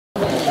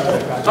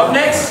Up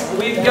next,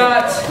 we've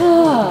got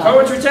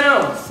Poetry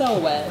Town. So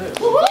wet. Yeah,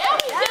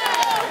 we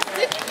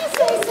did. Did you just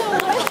say so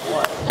wet?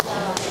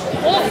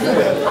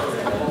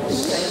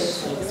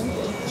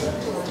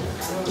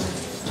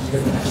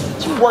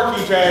 Work,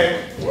 EJ.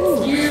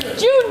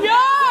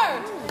 Junior!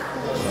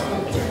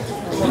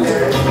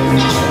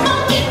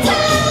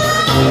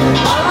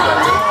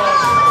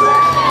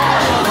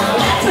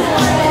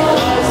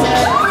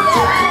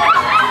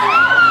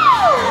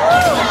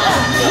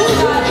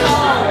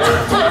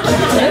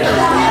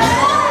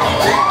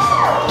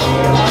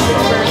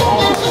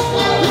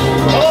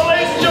 Hello,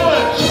 ladies and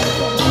gentlemen.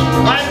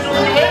 I'm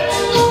George.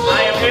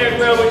 I am here at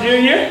Guerrilla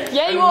Jr.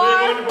 Yeah, you We're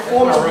are. going to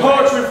perform a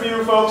poetry for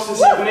you folks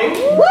this evening.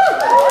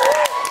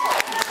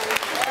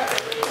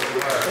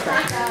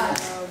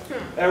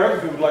 Eric,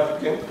 if you would like to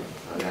begin.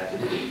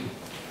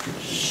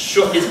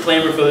 Short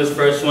disclaimer for this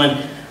first one.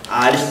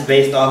 This is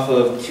based off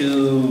of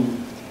two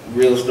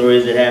real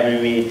stories that happened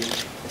to me,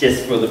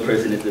 just for the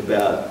person it's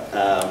about,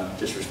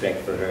 just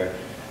respect for her.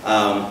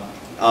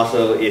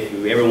 Also, if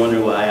you ever wonder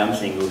why I'm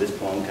single, this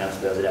poem kind of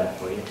spells it out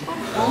for you.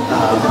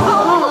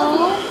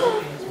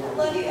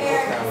 Love you,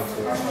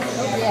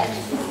 Eric.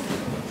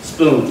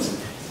 Spoons.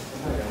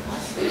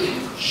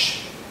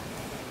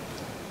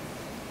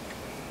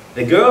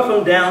 The girl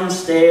from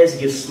downstairs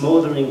gives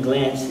smoldering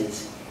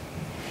glances,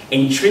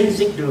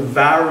 intrinsic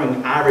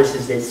devouring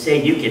irises that say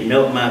you can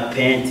melt my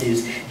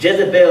panties.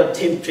 Jezebel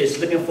temptress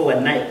looking for a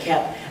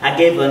nightcap. I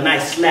gave her a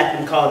nice slap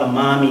and called her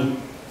mommy.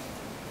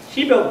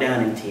 She broke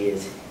down in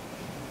tears.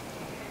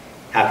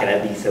 How could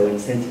I be so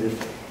insensitive?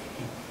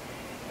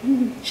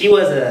 She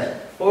was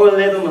a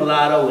 4'11"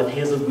 mulatto with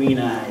hazel green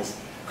eyes,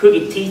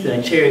 crooked teeth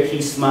and a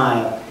Cherokee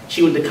smile.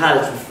 She went to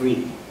college for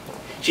free.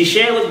 She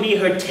shared with me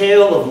her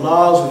tale of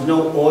laws with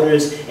no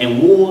orders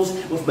and wolves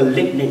with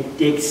malignant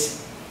dicks.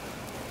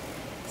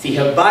 See,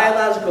 her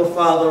biological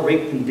father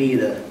raped and beat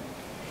her.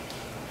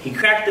 He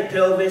cracked the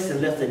pelvis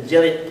and left a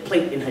jellied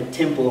plate in her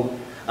temple,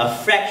 a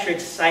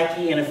fractured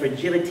psyche and a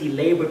fragility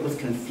labored with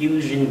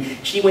confusion.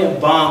 She went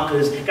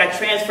bonkers, got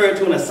transferred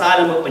to an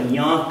asylum up in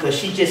Yonkers.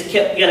 She just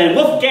kept yelling,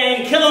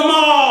 "Wolfgang, kill them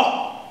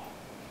all!"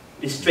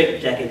 This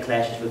straitjacket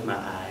clashes with my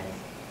eyes.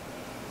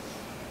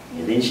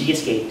 And then she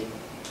escaped.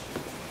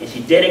 And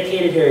she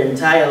dedicated her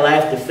entire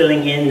life to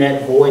filling in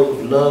that void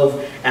with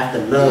love after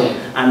love.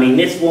 I mean,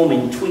 this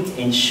woman tweaked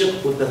and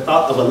shook with the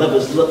thought of a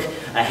lover's look,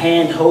 a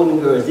hand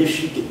holding her as if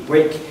she could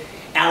break.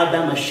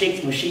 Alabama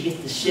shakes when she gets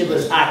the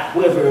shivers, I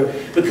quiver.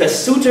 Because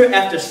suitor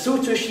after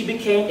suitor, she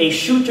became a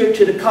shooter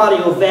to the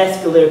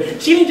cardiovascular.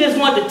 She didn't just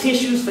want the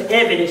tissues for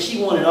evidence, she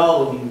wanted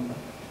all of you.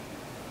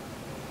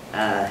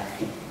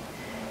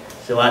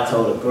 So I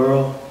told her,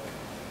 girl,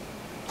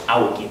 I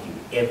will give you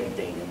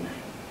everything tonight.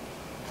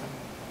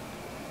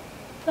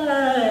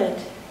 But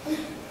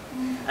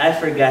I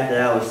forgot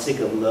that I was sick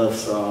of love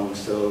songs,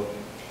 so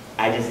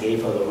I just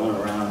gave her the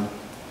runaround.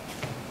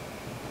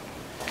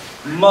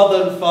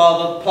 Mother and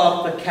father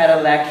parked the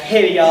Cadillac.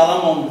 Hey y'all,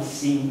 I'm on the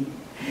scene.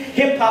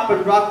 Hip-hop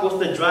and rock was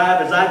the drive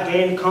as I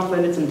gained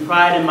confidence and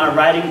pride in my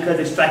writing because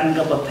it's striking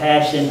up a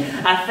passion.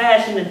 I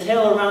fashion a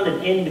tale around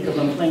an end because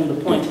I'm playing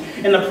the point.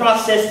 In the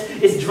process,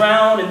 it's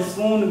drowned in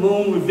swoon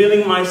moon,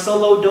 revealing my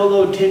solo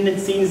dolo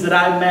tendencies that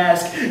I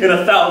mask in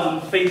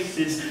 1,000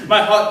 faces.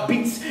 My heart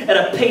beats at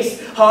a pace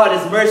hard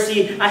as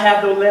mercy. I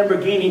have no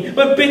Lamborghini,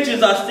 but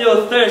bitches are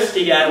still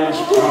thirsty. I went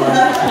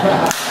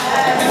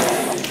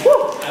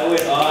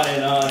on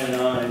and on and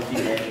on, and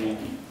she had me.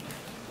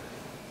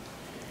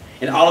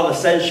 And all of a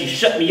sudden, she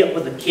shut me up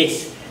with a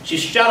kiss. She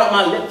shot out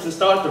my lips and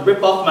started to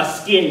rip off my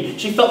skin.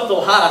 She felt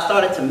so hot, I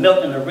started to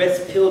melt, and the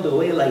rest peeled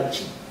away like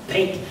cheap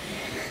paint.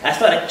 I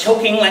started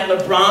choking like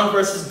LeBron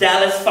versus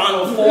Dallas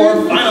Final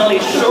Four, finally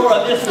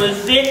sure this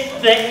was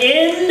it, the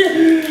end.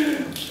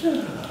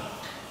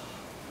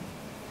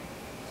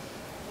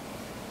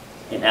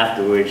 And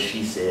afterwards,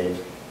 she said,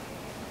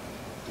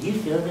 "Do you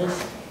feel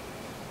this?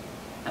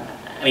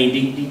 I mean,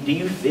 do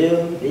you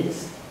feel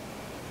this?"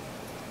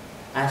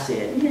 I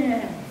said,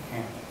 "Nah."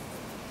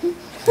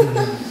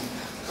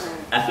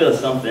 I feel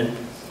something.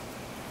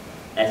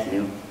 That's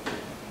new.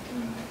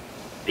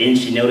 Then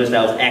she noticed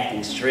I was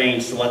acting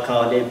strange, so I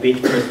called that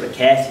bitch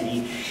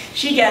perspicacity.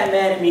 She got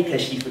mad at me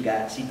because she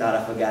thought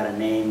I forgot her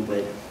name,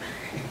 but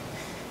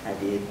I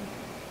did.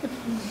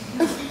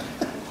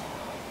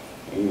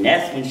 And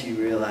that's when she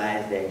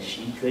realized that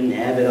she couldn't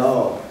have it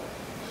all.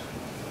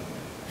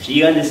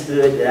 She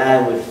understood that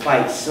I would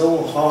fight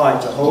so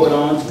hard to hold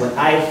on to what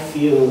I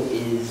feel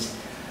is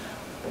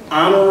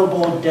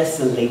honorable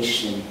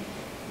desolation.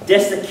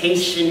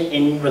 Desiccation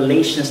in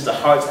relations to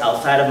hearts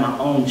outside of my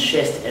own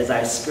chest as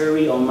I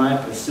scurry on my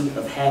pursuit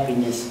of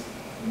happiness.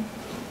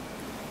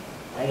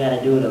 I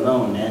gotta do it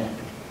alone, man.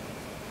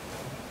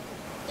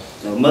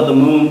 So Mother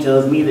Moon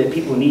tells me that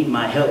people need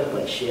my help,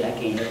 but shit, I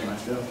can't help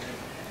myself.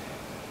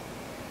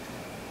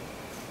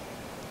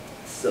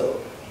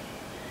 So,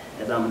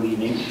 as I'm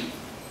leaving,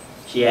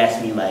 she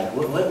asked me, like,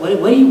 what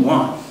do you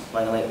want?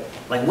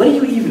 Like, what do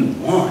you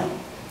even want?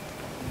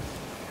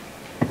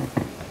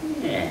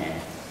 Yeah.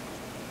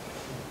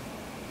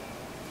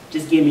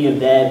 Just give give me a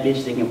bad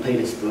bitch that can play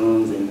the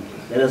spoons and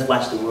let us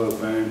watch the world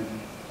burn.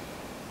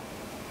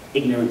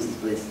 Ignorance is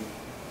bliss.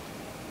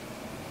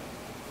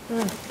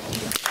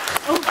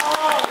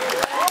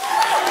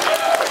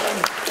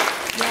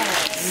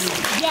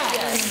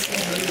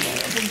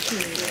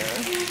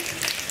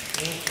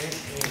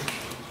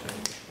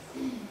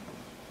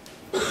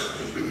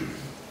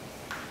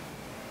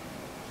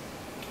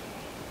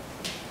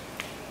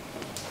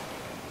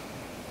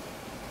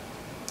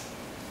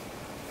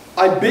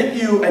 I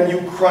bit you and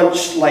you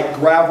crunched like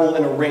gravel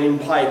in a rain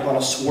pipe on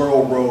a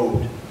swirl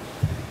road.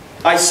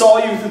 I saw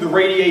you through the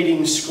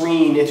radiating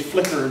screen. It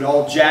flickered,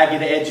 all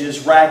jagged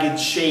edges, ragged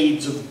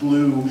shades of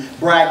blue,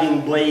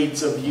 bragging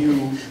blades of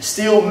you.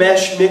 Steel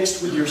mesh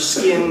mixed with your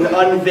skin,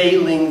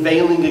 unveiling,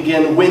 veiling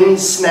again,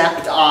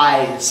 wind-snapped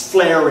eyes,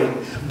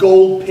 flaring,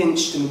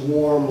 gold-pinched and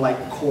warm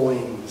like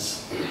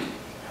coins.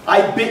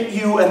 I bit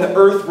you and the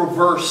earth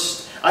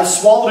reversed. I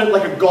swallowed it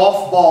like a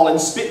golf ball and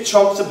spit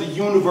chunks of the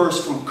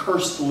universe from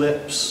cursed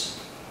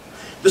lips.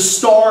 The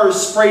stars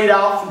sprayed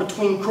out from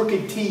between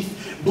crooked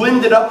teeth,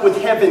 blended up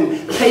with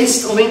heaven,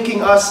 paste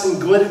linking us in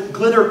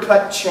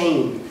glitter-cut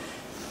chain.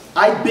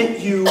 I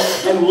bit you,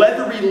 and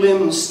leathery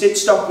limbs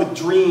stitched up with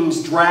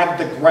dreams dragged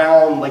the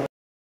ground like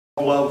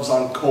gloves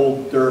on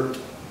cold dirt.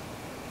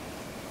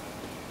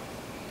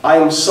 I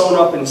am sewn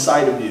up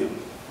inside of you,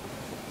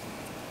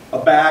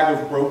 a bag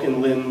of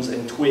broken limbs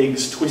and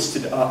twigs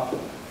twisted up.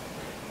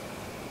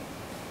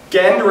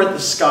 Gander at the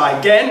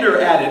sky,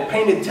 gander at it,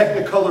 painted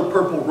technicolor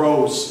purple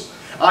rose.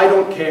 I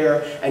don't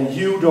care, and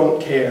you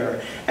don't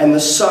care, and the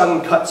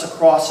sun cuts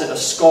across it a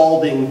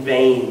scalding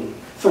vein,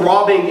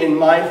 throbbing in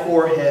my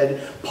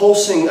forehead,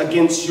 pulsing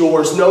against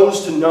yours,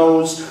 nose to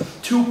nose,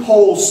 two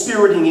poles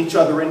spiriting each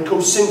other in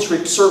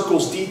concentric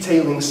circles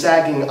detailing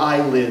sagging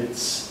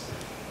eyelids.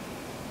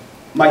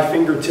 My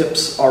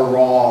fingertips are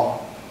raw.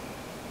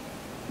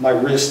 My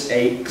wrist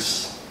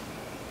aches.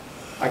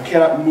 I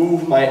cannot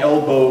move my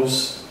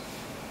elbows.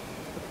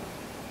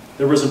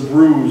 There was a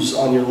bruise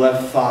on your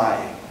left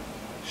thigh,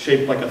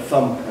 shaped like a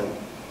thumbprint,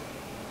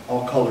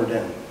 all colored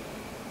in.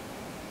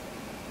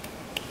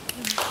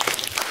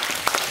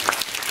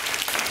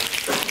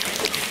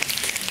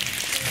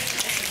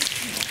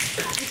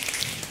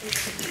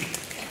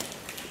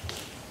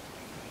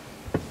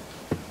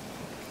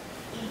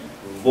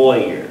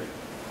 Voyeur.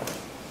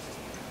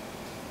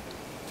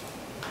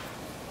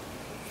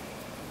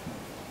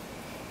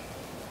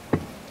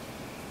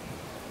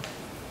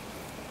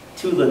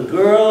 To the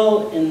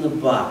girl in the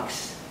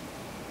box.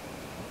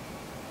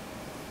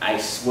 I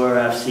swear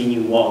I've seen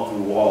you walk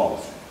through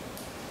walls.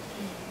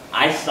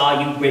 I saw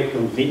you break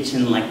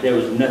convention like there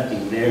was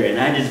nothing there, and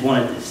I just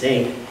wanted to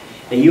say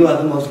that you are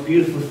the most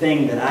beautiful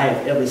thing that I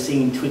have ever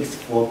seen twixt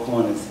four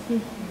corners.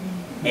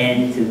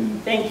 And to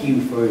thank you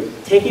for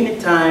taking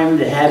the time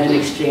to have an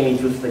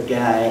exchange with the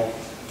guy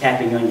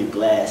tapping on your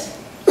glass.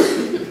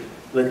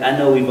 Look, I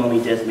know we've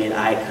only just made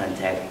eye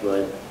contact,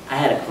 but I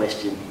had a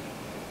question.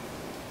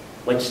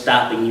 What's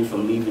stopping you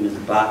from leaving this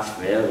box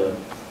forever?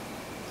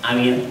 I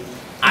mean,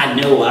 I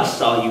know I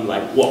saw you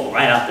like walk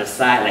right out the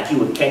side like you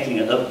were catching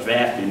an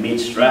updraft in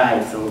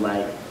mid-stride, so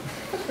like,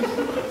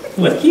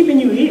 what's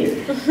keeping you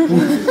here?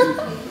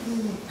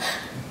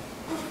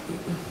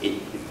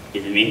 Is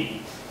it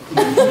me?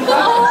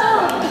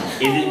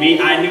 Is it me?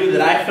 I knew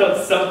that I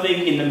felt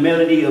something in the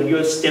melody of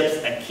your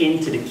steps akin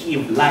to the key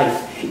of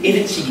life.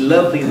 Isn't she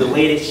lovely the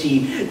way that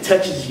she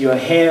touches your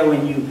hair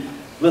when you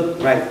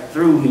look right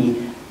through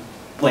me?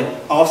 But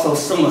also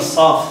summer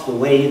soft the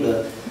way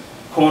the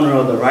corner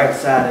of the right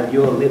side of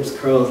your lips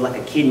curls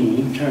like a kitten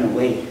when you turn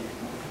away.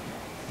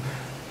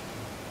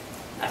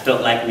 I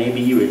felt like maybe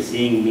you were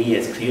seeing me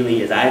as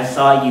clearly as I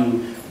saw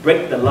you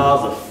break the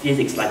laws of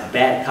physics like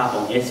bad cop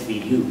on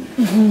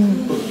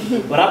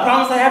SVU. But I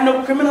promise I have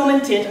no criminal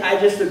intent.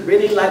 I just would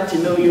really like to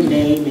know your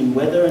name and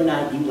whether or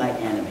not you like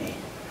anime.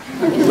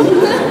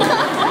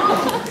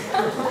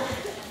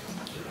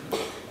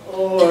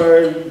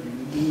 Or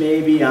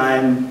maybe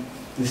I'm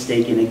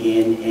mistaken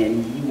again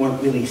and you weren't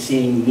really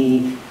seeing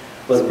me,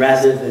 but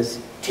rather the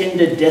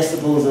tender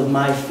decibels of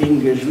my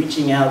fingers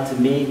reaching out to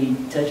maybe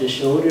touch a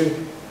shoulder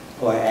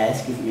or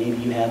ask if maybe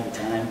you have the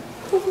time.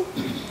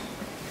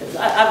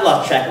 I've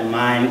lost track of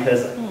mine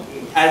because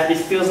it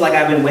feels like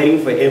I've been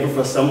waiting forever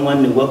for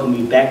someone to welcome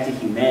me back to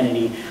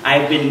humanity.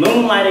 I've been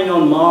moonlighting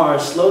on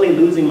Mars, slowly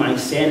losing my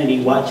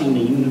sanity, watching the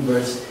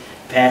universe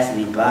pass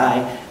me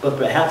by. But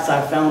perhaps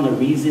I found a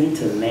reason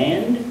to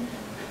land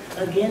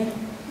again.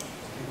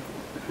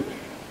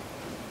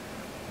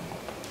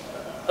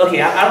 Okay,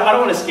 I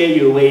don't want to scare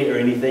you away or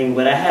anything,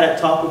 but I had a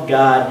talk with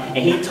God, and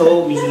He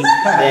told me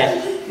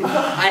that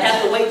I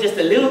have to wait just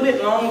a little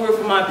bit longer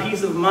for my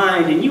peace of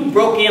mind, and you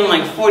broke in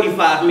like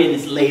 45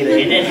 minutes later,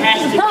 and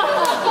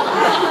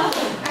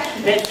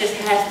that just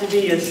has to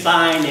be a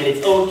sign that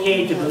it's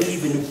okay to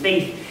believe in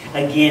faith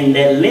again,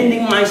 that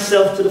lending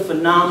myself to the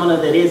phenomena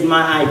that is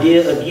my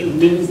idea of you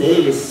means that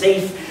it is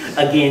safe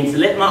again, to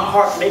let my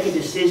heart make a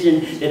decision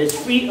that is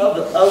free of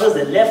the others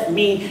that left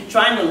me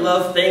trying to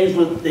love things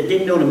that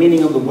didn't know the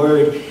meaning of the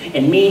word,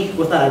 and me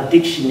without a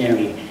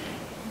dictionary.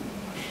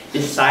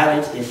 This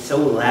silence is so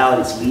loud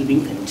it's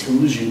leaving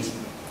contusions.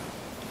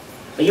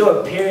 But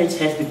your appearance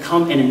has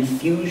become an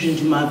infusion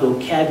to my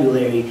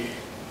vocabulary.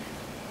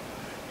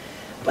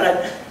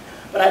 But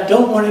I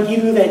don't want to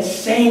give you that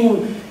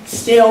same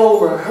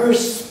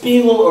stale-rehearsed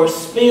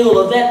spill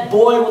of that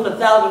boy with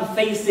 1,000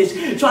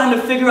 faces trying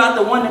to figure out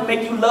the one that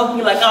make you love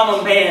me like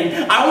I'm a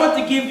man. I want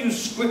to give you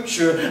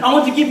scripture. I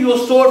want to give you a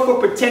sword for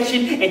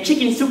protection and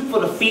chicken soup for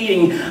the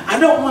feeding. I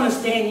don't want to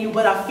stand you,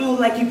 but I feel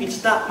like you can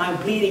stop my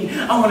bleeding.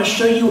 I want to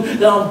show you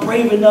that I'm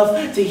brave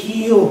enough to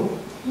heal.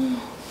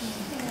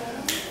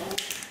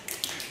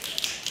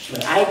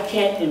 But I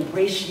can't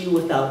embrace you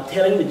without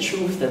telling the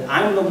truth that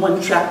I'm the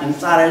one trapped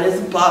inside of this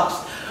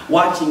box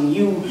watching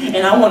you,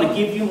 and I want to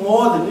give you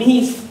more than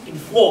these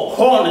four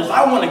corners.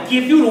 I want to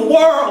give you the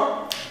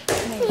world.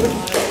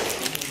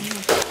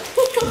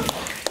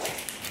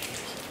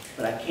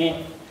 But I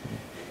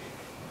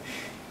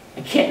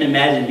can't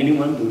imagine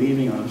anyone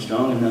believing I'm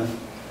strong enough.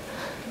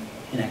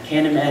 And I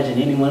can't imagine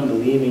anyone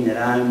believing that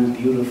I'm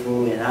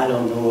beautiful, and I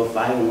don't know if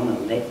I want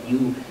to let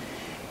you,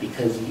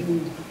 because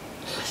you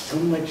are so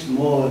much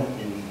more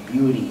than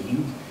beauty.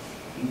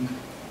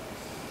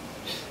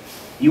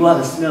 You are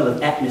the smell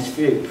of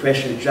atmospheric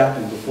pressure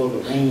dropping before the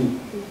rain.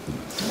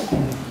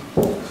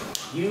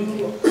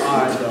 You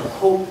are the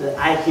hope that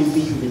I can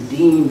be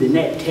redeemed, and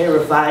that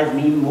terrifies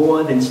me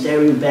more than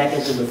staring back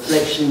at the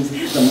reflections,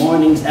 the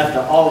mornings after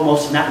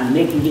almost not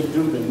making it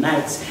through the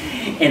nights.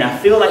 And I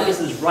feel like this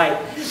is right,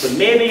 but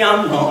maybe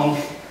I'm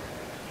wrong.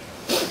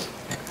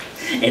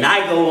 And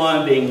I go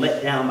on being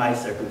let down by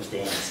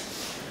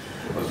circumstance.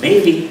 Or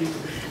maybe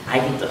I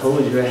get to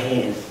hold your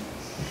hand,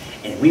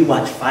 and we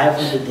watch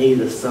 500 days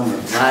of summer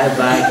fly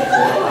by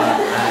before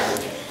our eyes.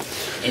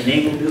 And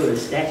they will build a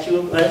statue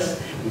of us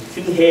with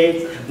 2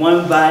 heads,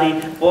 1 body,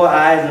 4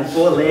 eyes, and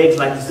 4 legs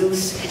like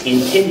Zeus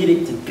intended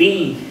it to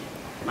be.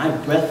 My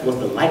breath was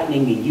the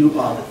lightning, and you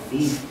are the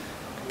thief.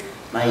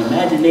 My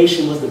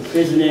imagination was the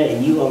prisoner,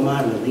 and you are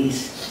my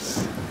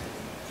release.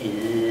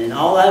 And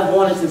all I've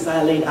wanted since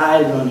I laid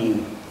eyes on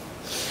you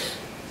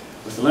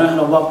was to learn how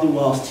to walk through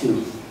walls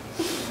too,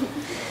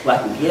 so I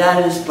can get out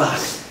of this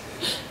box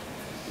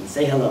and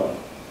say hello.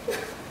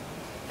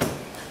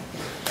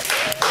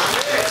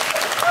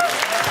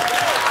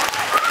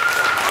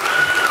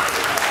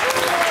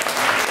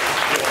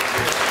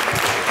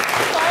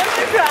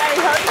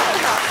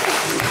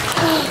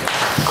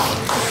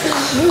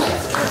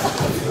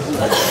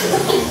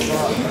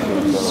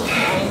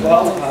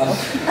 Well,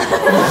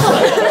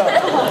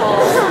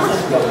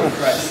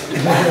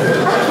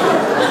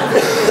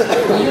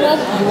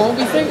 you won't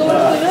be single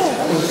after that.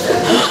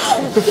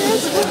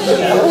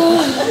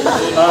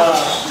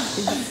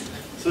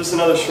 So this is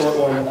another short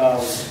one.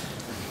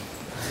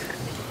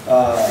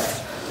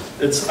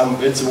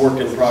 It's a work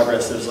in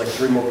progress. There's like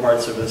 3 more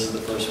parts of this. The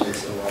first one,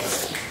 so.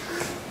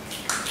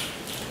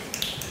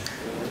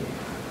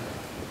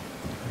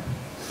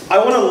 I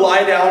want to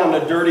lie down on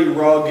a dirty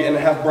rug and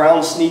have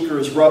brown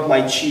sneakers rub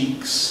my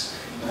cheeks,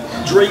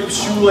 drape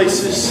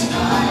shoelaces.